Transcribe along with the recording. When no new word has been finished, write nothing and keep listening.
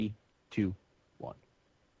2, 1.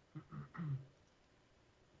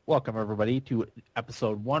 Welcome, everybody, to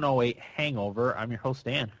episode 108 Hangover. I'm your host,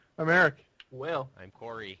 Dan. I'm Eric. Will. I'm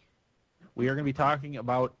Corey. We are going to be talking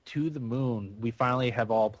about To the Moon. We finally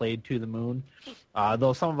have all played To the Moon,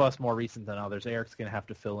 though some of us more recent than others. Eric's going to have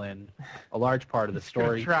to fill in a large part of the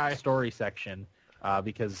story section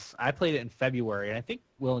because I played it in February, and I think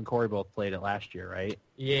Will and Corey both played it last year, right?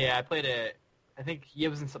 Yeah, I played it. I think it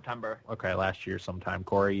was in September. Okay, last year sometime.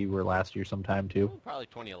 Corey, you were last year sometime too? Probably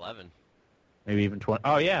 2011. Maybe even 20.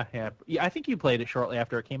 Oh, yeah. I think you played it shortly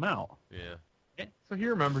after it came out. Yeah. So he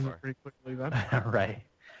remembers it pretty quickly then. Right.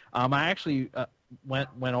 I actually went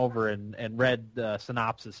over and read the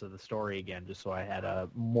synopsis of the story again just so I had a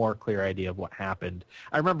more clear idea of what happened.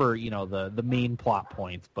 I remember, the main plot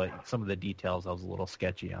points, but some of the details I was a little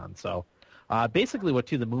sketchy on. So basically what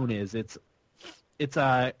To the Moon is, it's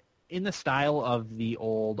in the style of the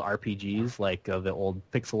old RPGs, like the old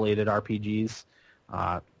pixelated RPGs.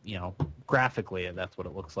 Graphically, that's what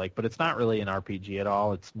it looks like. But it's not really an RPG at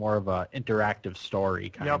all. It's more of an interactive story,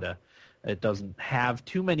 kind of. Yep. It doesn't have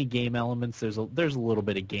too many game elements. There's a little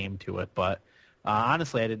bit of game to it, but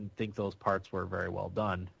honestly, I didn't think those parts were very well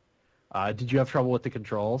done. Did you have trouble with the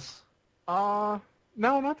controls? No,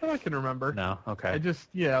 not that I can remember. No? Okay.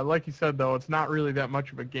 Like you said, though, it's not really that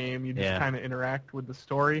much of a game. You just kind of interact with the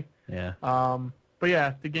story. Yeah. But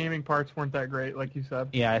yeah, the gaming parts weren't that great, like you said.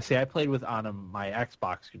 Yeah, I played with on my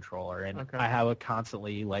Xbox controller, and I have it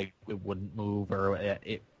constantly, like, it wouldn't move, or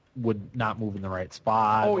it would not move in the right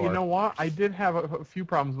spot. Oh, you know what? I did have a few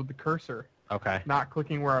problems with the cursor. Okay. Not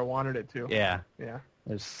clicking where I wanted it to. Yeah. Yeah.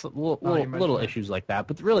 There's little issues like that,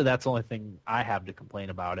 but really that's the only thing I have to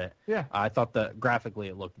complain about it. Yeah. I thought that graphically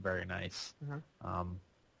it looked very nice. Uh-huh.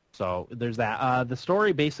 So there's that. The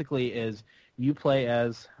story basically is you play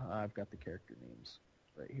as, I've got the character names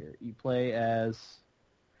right here. You play as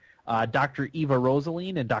Dr. Eva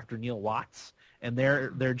Rosaline and Dr. Neil Watts, and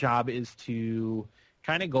their job is to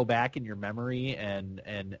kind of go back in your memory and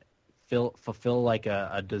fulfill like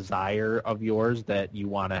a desire of yours that you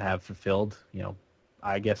want to have fulfilled,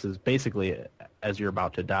 I guess is basically as you're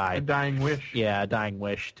about to die. A dying wish. Yeah, a dying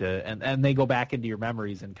wish and they go back into your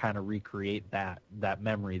memories and kind of recreate that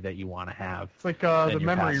memory that you want to have. It's like the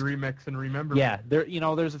memory remix and Remember. Yeah,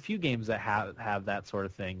 there's a few games that have that sort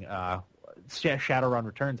of thing. Shadowrun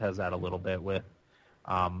Returns has that a little bit with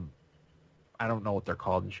I don't know what they're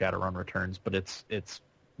called in Shadowrun Returns, but it's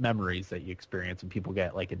memories that you experience and people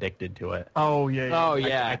get like addicted to it. Oh yeah. Oh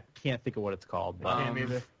yeah. I can't think of what it's called. But, I can't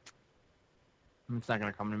either. It's not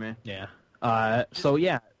gonna come to me. Yeah. So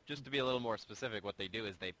yeah. Just to be a little more specific, what they do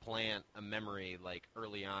is they plant a memory like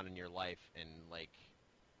early on in your life and like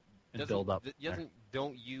build up.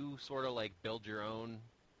 Don't you sort of like build your own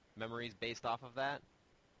memories based off of that?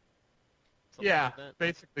 Something like that?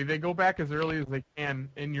 Basically they go back as early as they can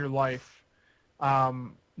in your life.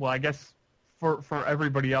 Well, I guess for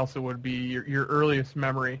everybody else it would be your earliest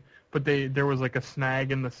memory, but there was like a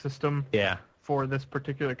snag in the system. Yeah. For this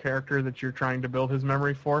particular character that you're trying to build his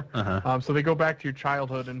memory for. Uh-huh. So they go back to your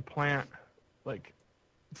childhood and plant like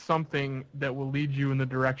something that will lead you in the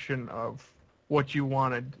direction of what you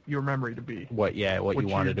wanted your memory to be. What you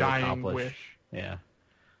wanted to accomplish. Wish. Yeah.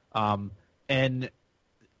 And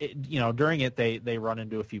during it they run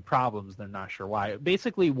into a few problems. They're not sure why.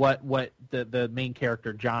 Basically what the main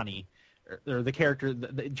character Johnny, or the character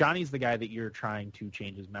Johnny's the guy that you're trying to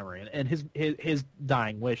change his memory, and his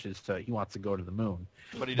dying wish is he wants to go to the moon,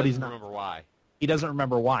 but he doesn't remember why. He doesn't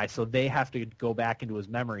remember why, so they have to go back into his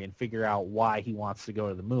memory and figure out why he wants to go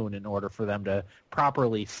to the moon in order for them to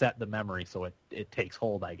properly set the memory so it takes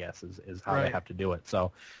hold, I guess, is how Right. they have to do it.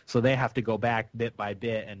 So they have to go back bit by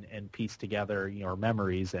bit and piece together your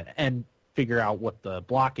memories and figure out what the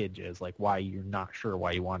blockage is, like why you're not sure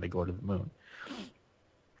why you wanted to go to the moon.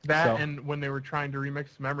 And when they were trying to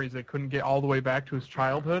remix memories, they couldn't get all the way back to his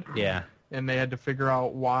childhood. Yeah. And they had to figure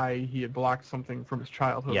out why he had blocked something from his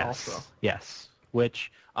childhood also. Yes.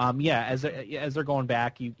 Which, as they're going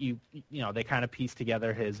back, they kind of piece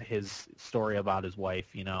together his story about his wife,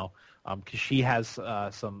 because she has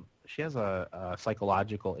a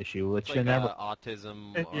psychological issue, which like they never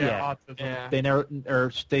autism. Autism. Yeah. They never,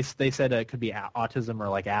 or they said it could be autism or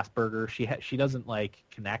like Asperger. She doesn't like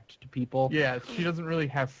connect to people. Yeah, she doesn't really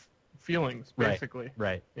have feelings, basically.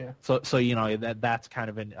 Right. Yeah. So that's kind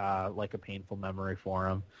of like a painful memory for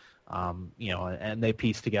him. And they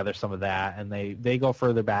piece together some of that, and they go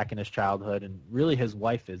further back in his childhood, and really his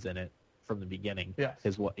wife is in it from the beginning. Yes.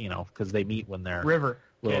 Because they meet when they're River.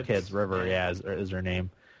 little kids. River, is her name.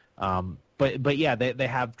 But yeah, they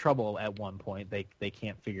have trouble at one point. They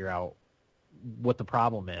can't figure out what the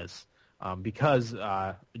problem is. because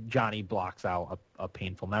Johnny blocks out a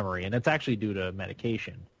painful memory, and it's actually due to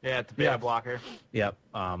medication. Yeah, it's a beta blocker. Yep.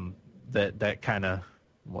 That kind of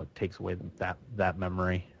what takes away that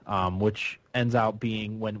memory, which ends out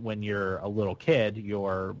being when you're a little kid,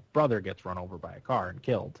 your brother gets run over by a car and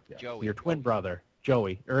killed. Joey. Your twin brother,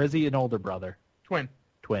 Joey, or is he an older brother? Twin.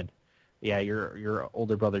 Yeah, your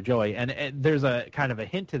older brother Joey, and there's a kind of a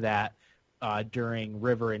hint to that during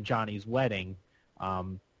River and Johnny's wedding.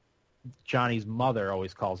 Johnny's mother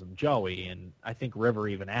always calls him Joey, and I think River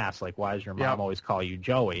even asks, like, why does your mom always call you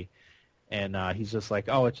Joey? And he's just like,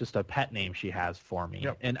 oh, it's just a pet name she has for me.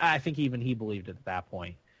 Yep. And I think even he believed it at that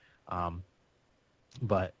point.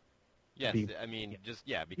 But Yes,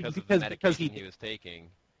 because of the because medication he was taking.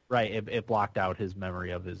 right, it blocked out his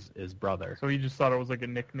memory of his brother. So he just thought it was like a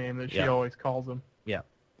nickname that she Yeah. always calls him. Yeah.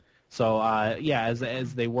 So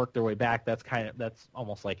as they work their way back, that's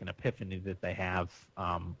almost like an epiphany that they have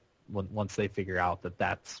once they figure out that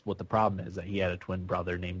that's what the problem is, that he had a twin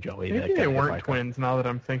brother named Joey. Maybe they weren't twins. Now that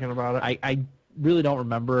I'm thinking about it, I really don't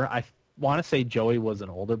remember. I want to say Joey was an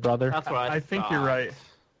older brother. That's what I think you're right.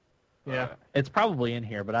 Yeah. It's probably in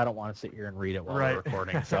here, but I don't want to sit here and read it while Right. we're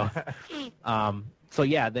recording. So,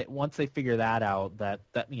 once they figure that out,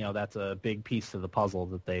 that's a big piece to the puzzle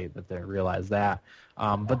that they realize that.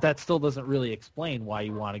 But that still doesn't really explain why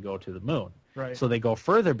you want to go to the moon. Right. So they go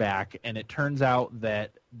further back, and it turns out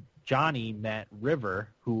that Johnny met River,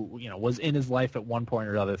 who was in his life at one point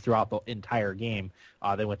or another throughout the entire game.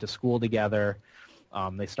 They went to school together.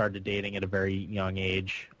 They started dating at a very young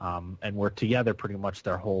age, and were together pretty much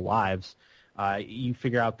their whole lives. You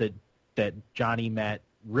figure out that Johnny met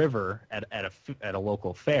River at a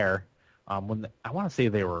local fair when I want to say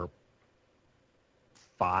they were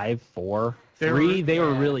 5, 4, 3. They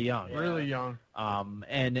were really young. Really young.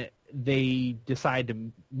 And they decide to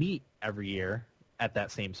meet every year at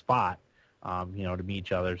that same spot, to meet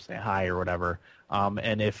each other, say hi or whatever.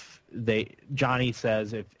 And Johnny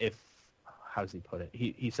says if how does he put it?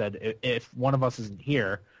 He said if one of us isn't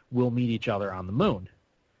here, we'll meet each other on the moon.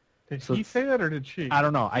 Did So- he say that or did she? I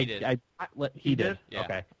don't know. He did. He did. Yeah.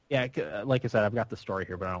 Okay. Yeah. Like I said, I've got the story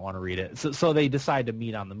here, but I don't want to read it. So they decide to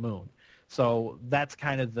meet on the moon. So that's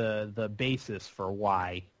kind of the basis for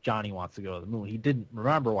why Johnny wants to go to the moon. He didn't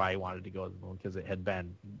remember why he wanted to go to the moon because it had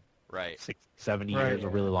been Right. 60, 70 Right. years, a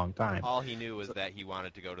really long time. All he knew was that he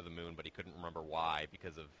wanted to go to the moon, but he couldn't remember why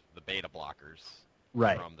because of the beta blockers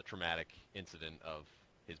Right. from the traumatic incident of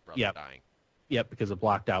his brother Yep. dying. Yep, because it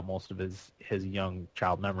blocked out most of his young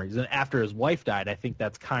child memories. And after his wife died, I think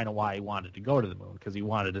that's kind of why he wanted to go to the moon, because he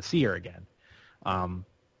wanted to see her again.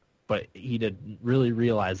 But he didn't really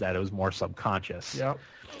realize that it was more subconscious. Yep.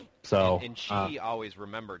 So And she always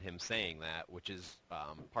remembered him saying that, which is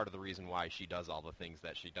part of the reason why she does all the things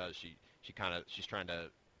that she does. She's trying to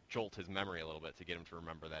jolt his memory a little bit to get him to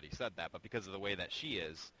remember that he said that. But because of the way that she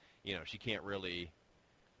is, she can't really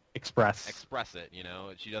express. express it.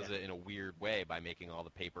 She does it in a weird way by making all the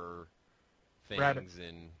paper things Rabbits.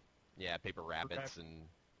 and paper rabbits and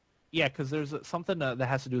Yeah, because there's something that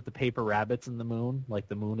has to do with the paper rabbits in the moon. Like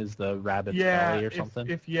the moon is the rabbit's Yeah. belly or something.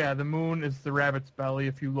 If the moon is the rabbit's belly.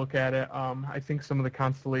 If you look at it, I think some of the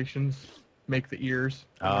constellations make the ears.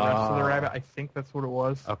 And the rest of the Oh. rabbit. I think that's what it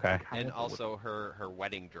was. Okay. and also her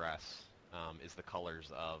wedding dress is the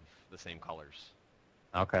colors of the same colors.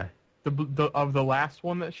 Okay. Of the last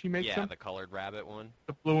one that she makes Yeah, him, the colored rabbit one.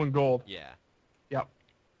 the blue and gold. Yeah. Yep.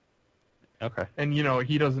 Okay. And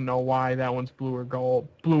he doesn't know why that one's blue and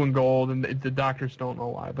gold, and the doctors don't know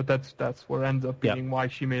why. But that's what ends up Yep. being why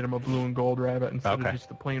she made him a blue and gold rabbit instead Okay. of just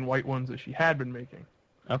the plain white ones that she had been making.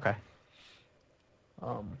 Okay.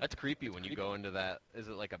 That's creepy when you go into that. Is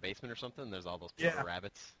it like a basement or something? There's all those paper Yeah.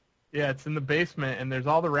 rabbits. Yeah, it's in the basement, and there's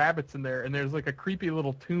all the rabbits in there, and there's like a creepy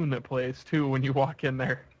little tune that plays too when you walk in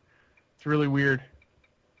there. It's really weird.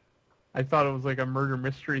 I thought it was like a murder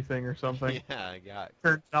mystery thing or something. Yeah, I got.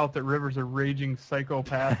 Turns out that River's a raging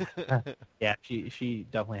psychopath. Yeah, she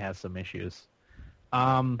definitely has some issues.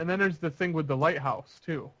 And then there's the thing with the lighthouse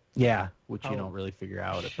too. Yeah, which you Oh. don't really figure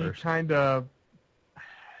out at She first. kind of,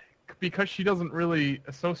 because she doesn't really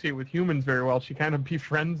associate with humans very well, she kind of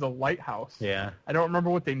befriends a lighthouse. Yeah. I don't remember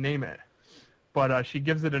what they name it, but she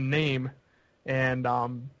gives it a name, and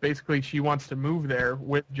basically she wants to move there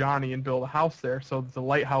with Johnny and build a house there so that the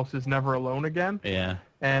lighthouse is never alone again. Yeah.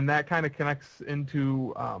 And that kind of connects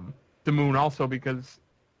into the moon also, because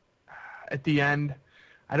at the end,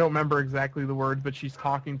 I don't remember exactly the words, but she's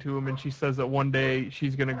talking to him, and she says that one day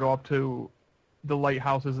she's going to go up to the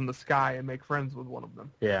lighthouses in the sky and make friends with one of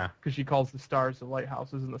them, Yeah. because she calls the stars the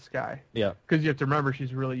lighthouses in the sky. Yeah. Because you have to remember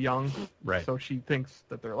she's really young, Right. so she thinks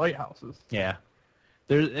that they're lighthouses. Yeah.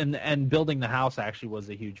 and building the house actually was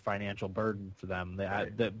a huge financial burden for them.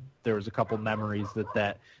 There was a couple memories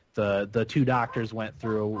that the two doctors went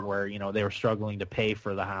through where they were struggling to pay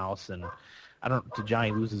for the house, and did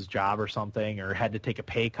Johnny lose his job or something, or had to take a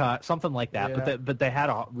pay cut, something like that. Yeah. But they had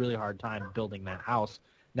a really hard time building that house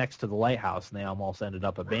next to the lighthouse, and they almost ended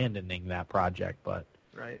up abandoning that project. But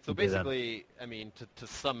Right. So basically, I mean, to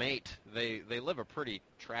summate, they live a pretty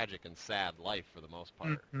tragic and sad life for the most part.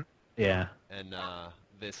 Mm-hmm. yeah, And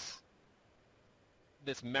this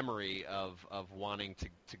memory of wanting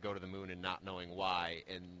to go to the moon and not knowing why,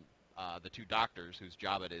 and the two doctors whose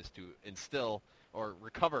job it is to instill or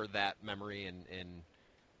recover that memory and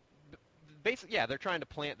basically, yeah, they're trying to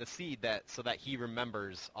plant the seed so that he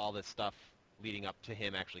remembers all this stuff leading up to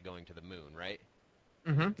him actually going to the moon, right?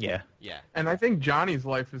 Mm-hmm. yeah, Yeah. And I think Johnny's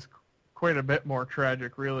life is quite a bit more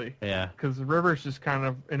tragic, really, yeah, because River's just kind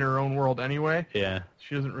of in her own world anyway. yeah.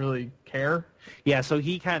 She doesn't really care. Yeah, so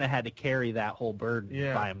he kind of had to carry that whole burden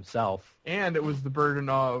Yeah. by himself. And it was the burden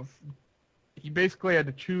of, he basically had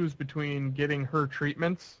to choose between getting her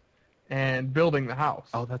treatments and building the house.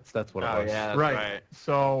 Oh, that's what it Oh, was. yeah, that's right. right.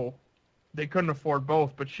 So they couldn't afford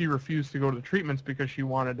both, but she refused to go to the treatments because she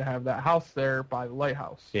wanted to have that house there by the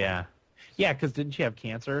lighthouse. Yeah. Yeah, because didn't she have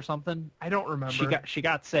cancer or something? I don't remember. She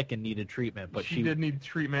got sick and needed treatment, but she did need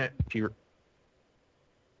treatment.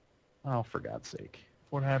 Oh, for God's sake.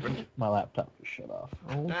 What happened? My laptop just shut off.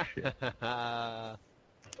 Oh, shit.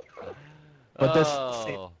 But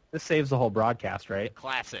this saves the whole broadcast, right?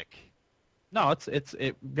 Classic. No,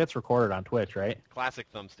 it gets recorded on Twitch, right? Classic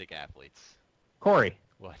thumbstick athletes. Corey,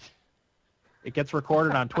 What? it gets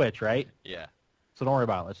recorded on Twitch, right? Yeah. So don't worry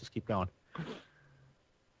about it. Let's just keep going.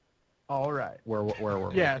 All right. Where were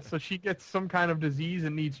we? Yeah, so she gets some kind of disease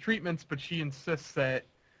and needs treatments, but she insists that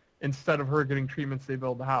instead of her getting treatments, they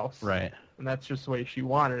build the house. Right. And that's just the way she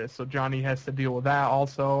wanted it. So Johnny has to deal with that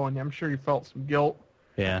also, and I'm sure he felt some guilt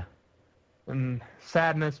Yeah. and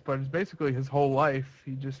sadness, but it's basically his whole life.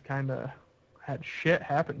 He just kind of had shit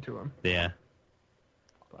happen to him. Yeah.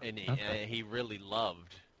 And Okay. he really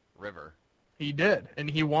loved River. He did, and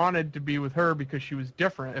he wanted to be with her because she was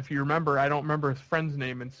different. If you remember, I don't remember his friend's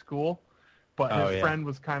name in school, but Oh, his yeah. friend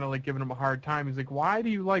was kind of like giving him a hard time. He's like, "Why do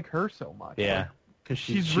you like her so much?" Yeah. Like, Because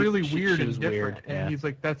she's really weird she and was different. weird. And Yeah. he's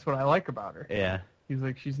like, "That's what I like about her." Yeah. He's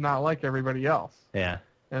like, "She's not like everybody else." Yeah.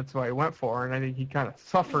 That's why he went for her, and I think he kind of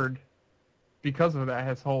suffered because of that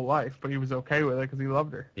his whole life, but he was okay with it because he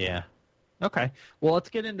loved her. Yeah. Okay. Well, let's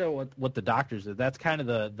get into what the doctors did. That's kind of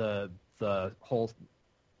the whole,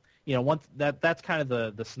 once that's kind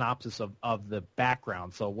of the synopsis of the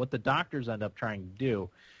background. So what the doctors end up trying to do,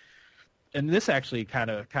 and this actually kind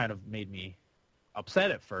of made me upset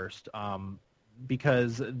at first,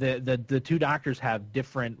 because the two doctors have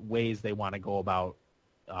different ways they want to go about,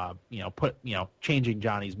 changing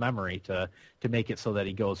Johnny's memory to make it so that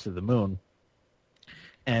he goes to the moon.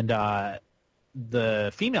 And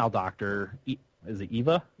the female doctor, is it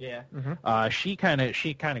Eva? Yeah. She kind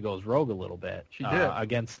of goes rogue a little bit. She did.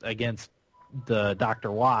 Against the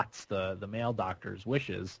Dr. Watts, the male doctor's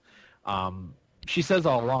wishes. She says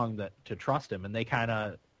all along that to trust him, and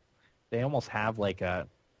they almost have like a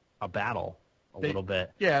battle a little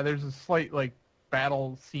bit. Yeah, there's a slight like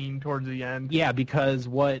battle scene towards the end. Yeah, because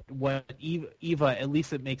what Eva, at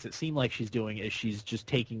least it makes it seem like she's doing, is she's just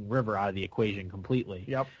taking River out of the equation completely.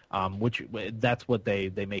 Yep. Which that's what they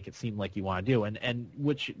make it seem like you want to do, and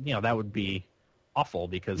which that would be awful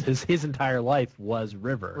because his entire life was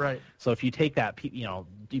River. Right. So if you take that,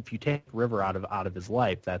 if you take River out of his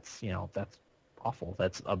life, that's awful.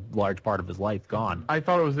 That's a large part of his life gone. I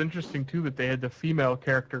thought it was interesting too that they had the female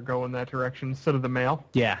character go in that direction instead of the male.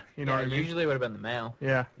 Yeah. You know Yeah, what I mean? usually it would have been the male.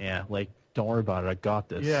 Yeah. Yeah. Like, don't worry about it. I got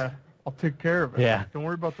this. Yeah. I'll take care of it. Yeah. Don't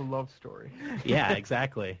worry about the love story. Yeah.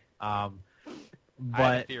 Exactly. I have a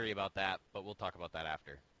But theory about that, but we'll talk about that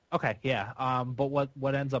after. okay. Yeah. But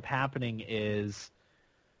what ends up happening is.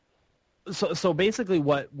 So basically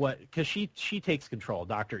because she takes control,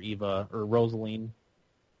 Dr. Eva Rosaline,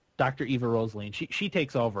 she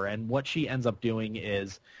takes over, and what she ends up doing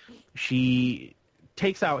is she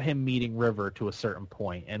takes out him meeting River to a certain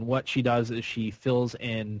point, and what she does is she fills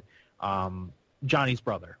in Johnny's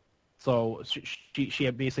brother. So she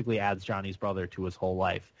basically adds Johnny's brother to his whole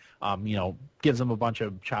life. Gives him a bunch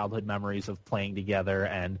of childhood memories of playing together,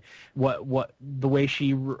 and what the way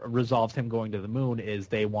she resolved him going to the moon is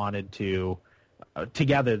they wanted to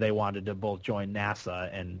together they wanted to both join NASA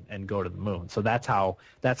and go to the moon. So that's how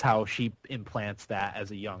she implants that as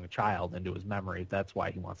a young child into his memory. That's why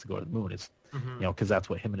he wants to go to the moon, is because that's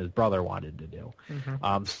what him and his brother wanted to do.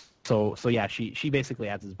 So yeah, she basically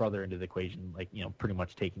adds his brother into the equation, like pretty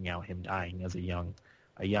much taking out him dying as a young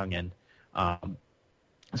youngin.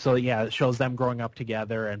 So yeah, it shows them growing up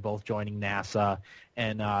together and both joining NASA.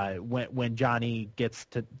 And when Johnny gets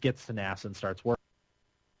to NASA and starts working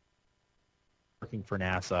for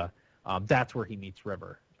NASA, that's where he meets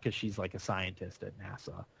River, because she's like a scientist at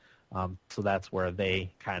NASA. So that's where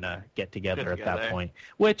they kind of get together at that point.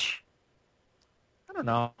 Which I don't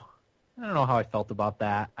know how I felt about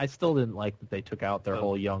that. I still didn't like that they took out their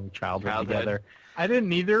whole young childhood together. I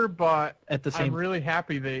didn't either, but At the same, I'm really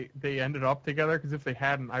happy they ended up together, because if they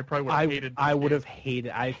hadn't, I probably would have hated. I would have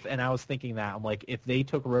hated. I was thinking that, I'm like, if they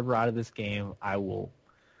took River out of this game, I will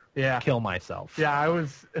kill myself. Yeah, I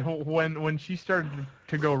was when she started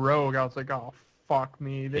to go rogue, I was like, oh fuck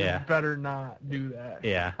me, they better not do that.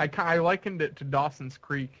 Yeah. I likened it to Dawson's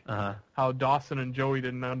Creek. Uh-huh. How Dawson and Joey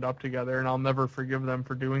didn't end up together, and I'll never forgive them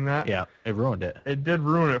for doing that. Yeah, it ruined it. It did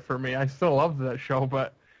ruin it for me. I still loved that show,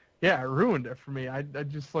 but yeah, it ruined it for me. I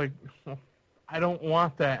just like, I don't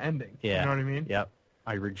want that ending. Yeah. You know what I mean? Yep.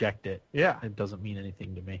 I reject it. Yeah. It doesn't mean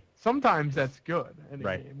anything to me. Sometimes that's good.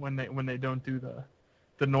 Right. When they don't do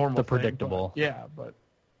the normal, the thing, predictable. but, yeah, but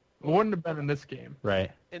it wouldn't have been in this game.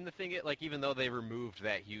 Right. And the thing, like, even though they removed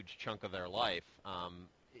that huge chunk of their life,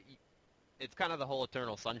 it's kind of the whole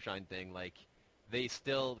Eternal Sunshine thing. Like, they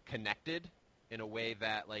still connected in a way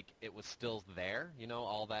that, like, it was still there. You know,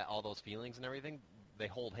 all those feelings and everything. They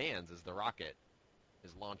hold hands as the rocket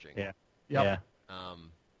is launching. Yeah. Yep. Yeah.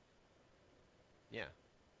 Yeah.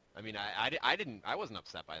 I mean, I wasn't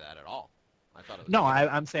upset by that at all. I thought it was No, good.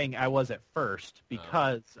 I'm saying I was at first,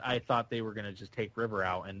 because I thought they were going to just take River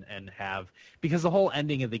out and have, because the whole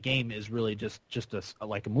ending of the game is really just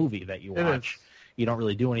like a movie that you It watch. is. You don't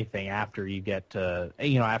really do anything after you get to,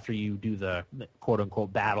 after you do the quote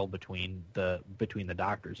unquote battle between the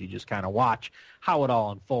doctors. You just kind of watch how it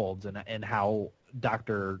all unfolds and how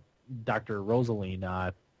Dr.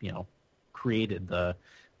 Rosaline, created the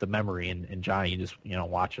memory in Johnny. You just,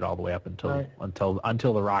 watch it all the way up until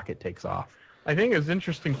the rocket takes off. I think it's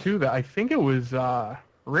interesting too that I think it was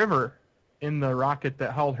River in the rocket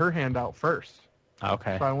that held her hand out first.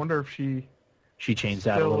 Okay. So I wonder if she changed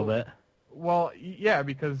that a little bit. Well, yeah,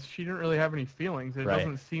 because she didn't really have any feelings. It Right.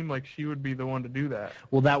 doesn't seem like she would be the one to do that.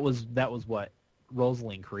 Well, that was what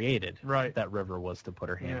Rosaline created. Right. That River was to put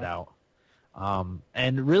her hand Yeah. out.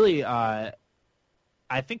 And really, I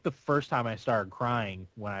think the first time I started crying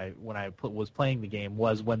when I was playing the game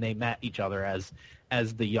was when they met each other as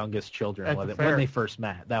the youngest children. At the when fair. they first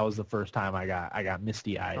met. That was the first time I got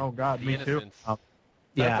misty eyed. Oh God, The me too. innocence.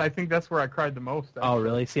 Yeah. I think that's where I cried the most. Oh, actually.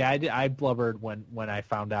 really? See, I blubbered when I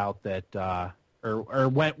found out that, or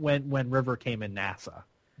when River came in NASA,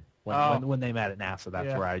 when they met at NASA. That's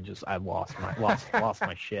Yeah. where I lost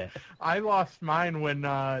my shit. I lost mine when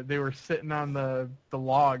they were sitting on the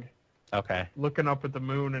log, Okay. looking up at the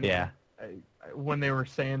moon, and Yeah. when they were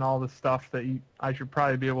saying all the stuff that I should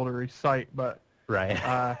probably be able to recite, but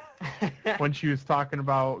Right. when she was talking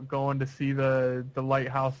about going to see the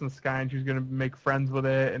lighthouse in the sky, and she was going to make friends with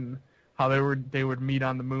it, and how they would meet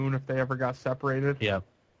on the moon if they ever got separated. Yeah.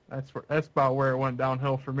 That's about where it went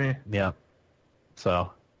downhill for me. Yeah.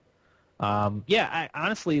 So, I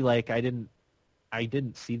honestly, like, I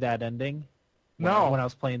didn't see that ending. When I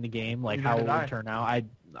was playing the game, like Neither how it did I. would turn out.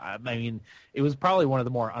 I mean, it was probably one of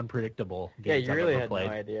the more unpredictable Yeah, games you I've really ever had played.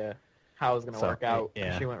 no idea how it was going to So, work out.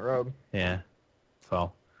 yeah. She went rogue. Yeah.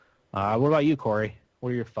 So, what about you, Corey?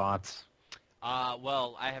 What are your thoughts?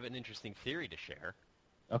 Well, I have an interesting theory to share.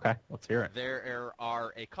 Okay, let's hear it. There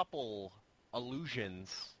are a couple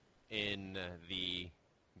allusions in the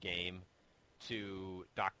game to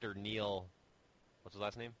Dr. Neil, what's his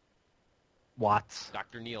last name? Watts.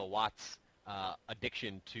 Dr. Neil Watts'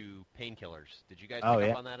 addiction to painkillers. Did you guys Oh, pick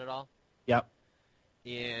yeah. up on that at all? Yep.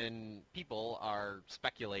 And people are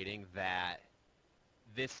speculating that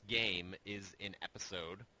this game is an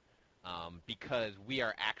episode because we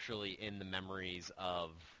are actually in the memories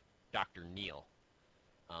of Dr. Neil.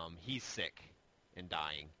 He's sick and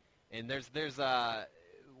dying, and there's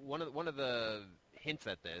one of the hints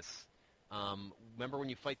at this. Remember when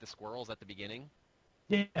you fight the squirrels at the beginning?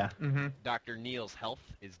 Yeah. Mm-hmm. Dr. Neil's health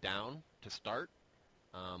is down to start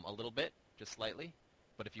a little bit, just slightly.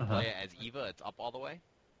 But if you play it as Eva, it's up all the way.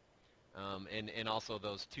 And also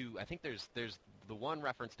those two, I think there's the one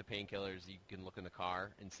reference to painkillers. You can look in the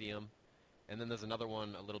car and see them. And then there's another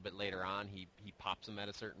one a little bit later on. He pops them at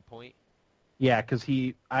a certain point. Yeah, because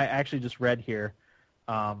I actually just read here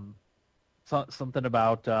something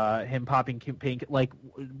about him popping pain. Like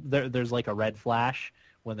there's like a red flash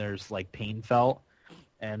when there's like pain felt,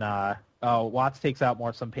 and Watts takes out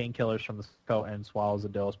some painkillers from the coat and swallows a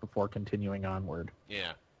dose before continuing onward.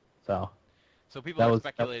 Yeah. So people That are was-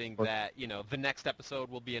 speculating that, the next episode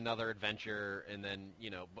will be another adventure, and then,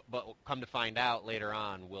 but come to find out later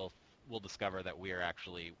on, we'll discover that we are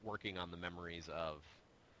actually working on the memories of,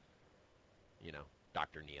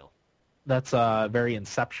 Dr. Neil. That's very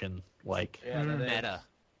Inception-like. Yeah, that is. Meta.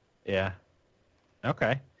 Yeah.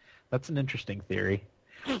 Okay. That's an interesting theory.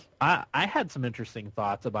 I had some interesting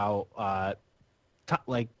thoughts about,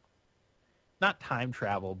 not time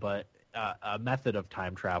travel, but a method of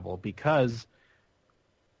time travel because,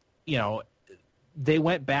 they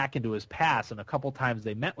went back into his past, and a couple times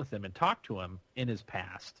they met with him and talked to him in his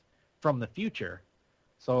past from the future.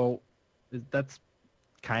 So that's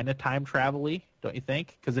kind of time travel-y, don't you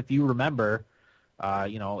think? Because if you remember,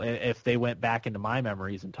 if they went back into my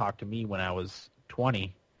memories and talked to me when I was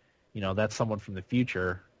 20, that's someone from the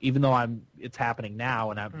future. Even though it's happening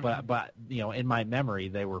now, and but in my memory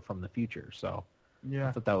they were from the future. So I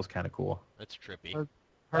Yeah. thought that was kind of cool. That's trippy.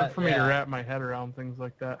 Hard for me to Yeah. wrap my head around things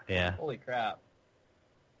like that. Yeah, Holy crap.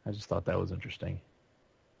 I just thought that was interesting.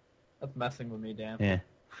 That's messing with me, Dan. Yeah.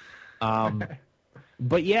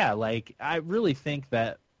 But yeah, I really think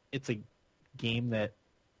that it's a game that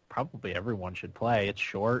probably everyone should play. It's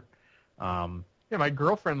short. Yeah, my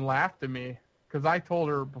girlfriend laughed at me because I told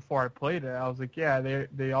her before I played it. I was like, yeah,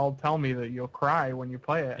 they all tell me that you'll cry when you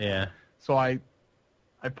play it. Yeah. So I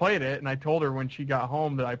played it, and I told her when she got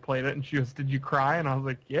home that I played it, and she goes, did you cry? And I was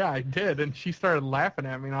like, yeah, I did. And she started laughing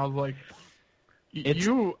at me, and I was like, It's-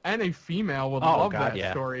 you and a female would Oh, love God, that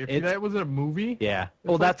yeah. story. If It's- that was a movie, Yeah. it's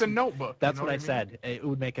Well, like that's The Notebook. That's you know what I mean? said. It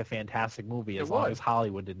would make a fantastic movie It as long would. as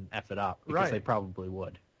Hollywood didn't F it up, because Right. they probably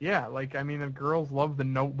would. Yeah, the girls love The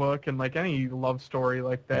Notebook and any love story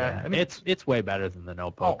like that. Yeah. And It's way better than The oh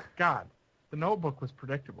Notebook. God, The Notebook was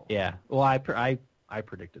predictable. Yeah. Well, I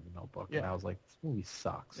predicted The Notebook, and Yeah. I was like, this movie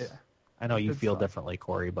sucks. Yeah. I know you It feel sucks. differently,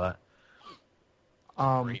 Corey, but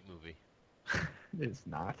Great movie. It's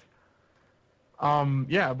not.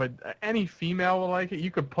 Yeah, but any female will like it. You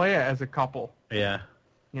could play it as a couple. yeah.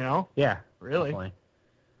 You know, Yeah. really. Definitely.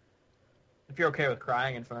 If you're okay with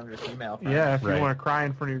crying in front of your female friend. Yeah, if Right. you want to cry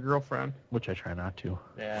in front of your girlfriend. Which I try not to.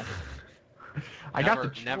 Yeah. I got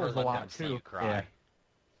the never chills a let lot them see too. you cry. Yeah.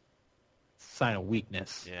 Sign of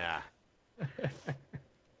weakness. Yeah.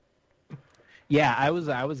 Yeah, I was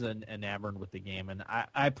enamored with the game, and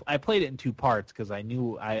I played it in two parts because I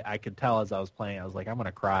knew I could tell as I was playing. I was like, I'm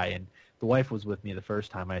gonna cry, and the wife was with me the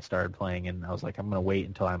first time I started playing, and I was like, I'm gonna wait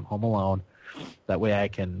until I'm home alone, that way I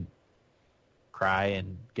can cry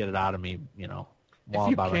and get it out of me, while If I'm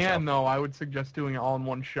you by can, myself. though, I would suggest doing it all in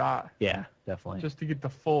one shot, Yeah, definitely. just to get the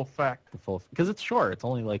full effect. the full because it's short. It's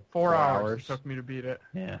only like 4 hours hours. it took me to beat it.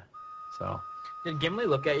 Yeah. So Did Gimli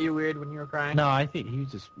look at you weird when you were crying? no, I think he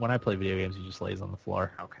just when I play video games, he just lays on the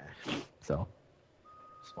floor. Okay. So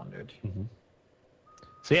Just wondered.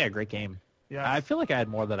 so yeah, great game. Yeah, I feel like I had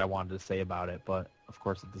more that I wanted to say about it, but of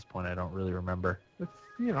course at this point I don't really remember.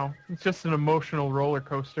 it's just an emotional roller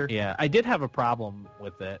coaster. Yeah, I did have a problem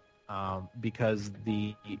with it because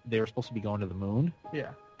they were supposed to be going to the moon, Yeah.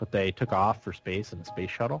 but they took off for space in a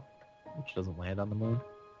space shuttle, which doesn't land on the moon.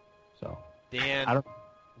 So Dan, I don't.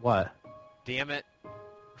 What? damn it.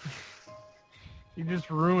 You just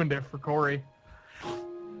ruined it for Corey.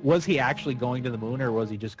 Was he actually going to the moon, or was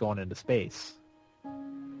he just going into space? I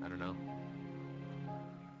don't know.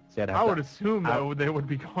 See, I'd have I to- would assume that they would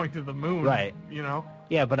be going to the moon. Right. You know?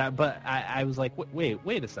 Yeah, but I was like,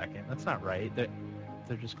 wait a second, that's not right.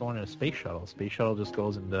 They're just going in a space shuttle. Space shuttle just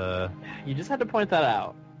goes into You just had to point that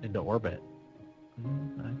out. orbit.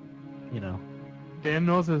 Dan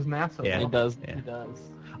knows his NASA. Yeah. He does. Yeah. He does.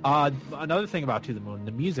 Another thing about To the Moon,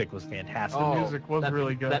 the music was fantastic. The music was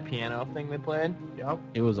really good. That piano thing they played. Yep.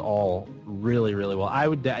 It was all really, really well. I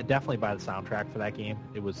would definitely buy the soundtrack for that game.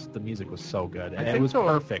 The music was so good, and it think was so.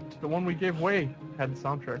 perfect. The one we gave away had the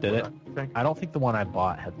soundtrack. Did for it? that, I think. I don't think the one I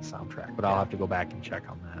bought had the soundtrack, but I'll have to go back and check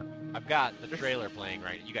on that. I've got the trailer playing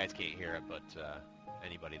right. You guys can't hear it, but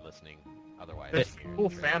anybody listening otherwise There's can hear cool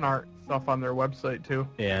it. fan art stuff on their website too.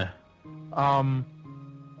 Yeah. I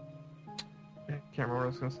can't remember what I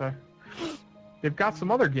was gonna say. They've got some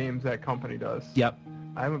other games that company does. Yep.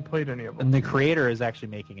 I haven't played any of them. And the creator is actually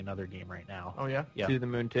making another game right now. Oh yeah. Yeah. To the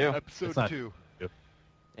Moon too. Episode It's not- 2.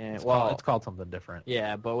 And, It's called something different.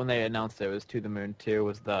 yeah, but when they announced it was To the Moon 2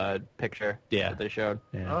 was the picture Yeah. that they showed.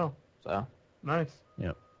 Yeah. Oh, So nice.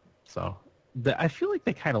 So I feel like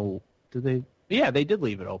they kind of they did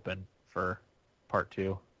leave it open for part 2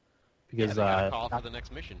 Yeah, because they got a call for the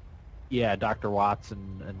next mission. Dr. Watts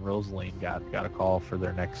and Rosaline got a call for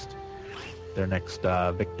their next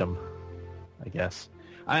victim, I guess.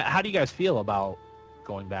 How do you guys feel about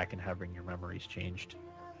going back and having your memories changed?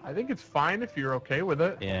 I think it's fine if you're okay with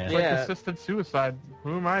it. Yeah. It's like Yeah. assisted suicide.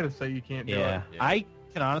 Who am I to say you can't do Yeah. it? Yeah. I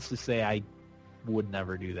can honestly say I would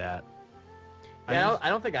never do that. Yeah, I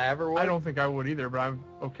don't think I ever would. I don't think I would either, but I'm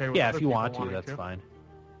okay with Yeah, other if you people want to, wanting that's fine.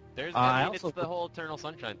 There's, I I mean, also it's the put- whole Eternal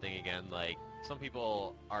Sunshine thing again. Like, some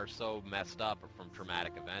people are so messed up from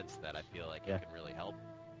traumatic events that I feel like Yeah. it can really help.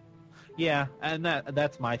 Yeah, and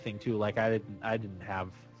that's my thing too. Like I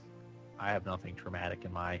have nothing traumatic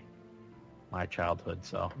in my childhood,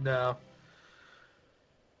 so No.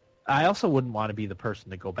 I also wouldn't want to be the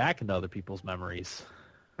person to go back into other people's memories.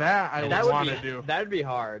 That I That would would want be to do. That'd be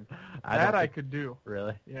hard. That don't I think- could do.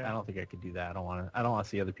 really. Yeah. I don't think I could do that. I don't want to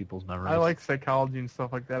see other people's memories. I like psychology and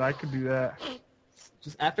stuff like that. I could do that.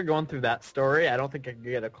 Just after going through that story, I don't think I could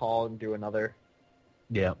get a call and do another.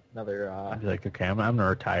 Yeah, I'd be like, okay, I'm gonna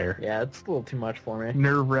retire. Yeah, it's a little too much for me.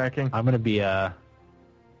 Nerve wracking. I'm gonna be a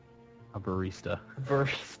barista.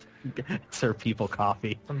 First, Serve people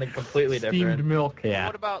coffee. something completely Steamed different. milk. Yeah.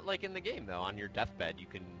 What about like in the game though? On your deathbed, you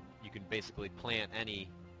can basically plant any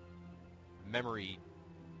memory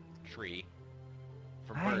tree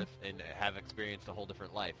from Right. birth and have experienced a whole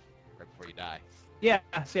different life right before you die. Yeah,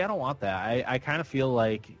 see, I don't want that. I kind of feel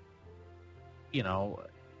like,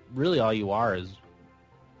 really all you are is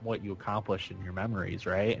what you accomplish in your memories,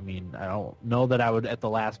 right? I mean, I don't know that I would at the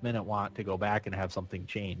last minute want to go back and have something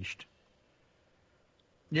changed.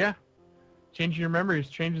 Yeah. Changing your memories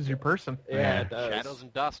changes your person. Yeah, Yeah. it does. Shadows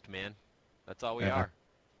and dust, man. That's all we Yeah. are.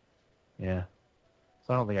 Yeah.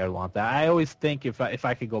 So I don't think I would want that. I always think if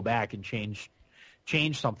I could go back and change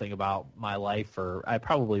something about my life, or I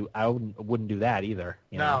wouldn't do that either.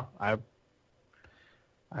 You know?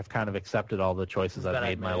 I've kind of accepted all the choices I've That I've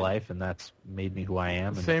made in my made. life, and that's made me who I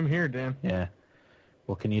am. And, Same here, Dan. yeah.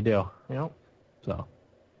 What can you do? Yep. So.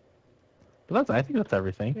 But I think that's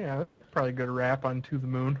everything. Yeah, that's probably a good wrap on To the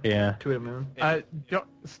Moon. Yeah. To the moon. Don't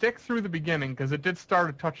stick through the beginning because it did start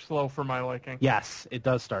a touch slow for my liking. Yes, it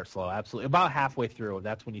does start slow. Absolutely. About halfway through,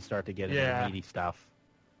 that's when you start to get into Yeah. the meaty stuff.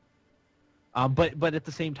 But at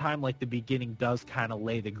the same time, like the beginning does kind of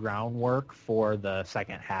lay the groundwork for the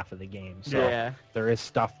second half of the game. So Yeah. there is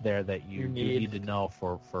stuff there that you You need need. to know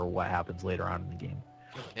for what happens later on in the game.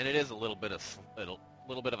 And it is a little bit of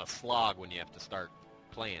a slog when you have to start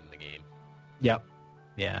playing the game. Yep.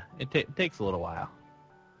 Yeah, it takes a little while.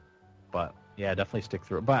 But yeah, definitely stick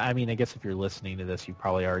through it. But I mean, I guess if you're listening to this, you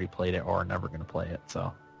probably already played it or are never going to play it.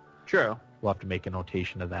 So True. we'll have to make a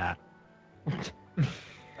notation of that.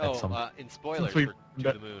 Oh, some- in spoilers we- for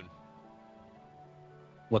To the Moon.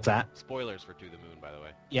 What's that? Spoilers for To the Moon, by the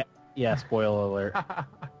way. Yeah, spoiler alert.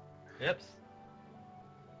 Yep.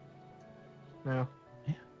 Yeah,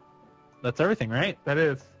 That's everything, right? that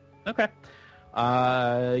is. Okay.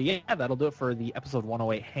 Yeah, that'll do it for the episode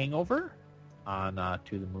 108 Hangover on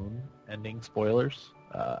To the Moon ending spoilers.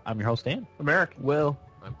 I'm your host, Dan. American. Will.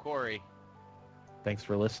 I'm Corey. Thanks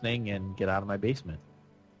for listening, and get out of my basement.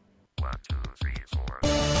 1, 2, 3,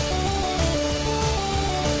 4.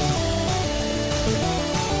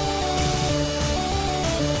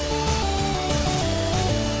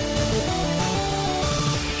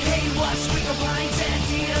 Hey, what's with the blinds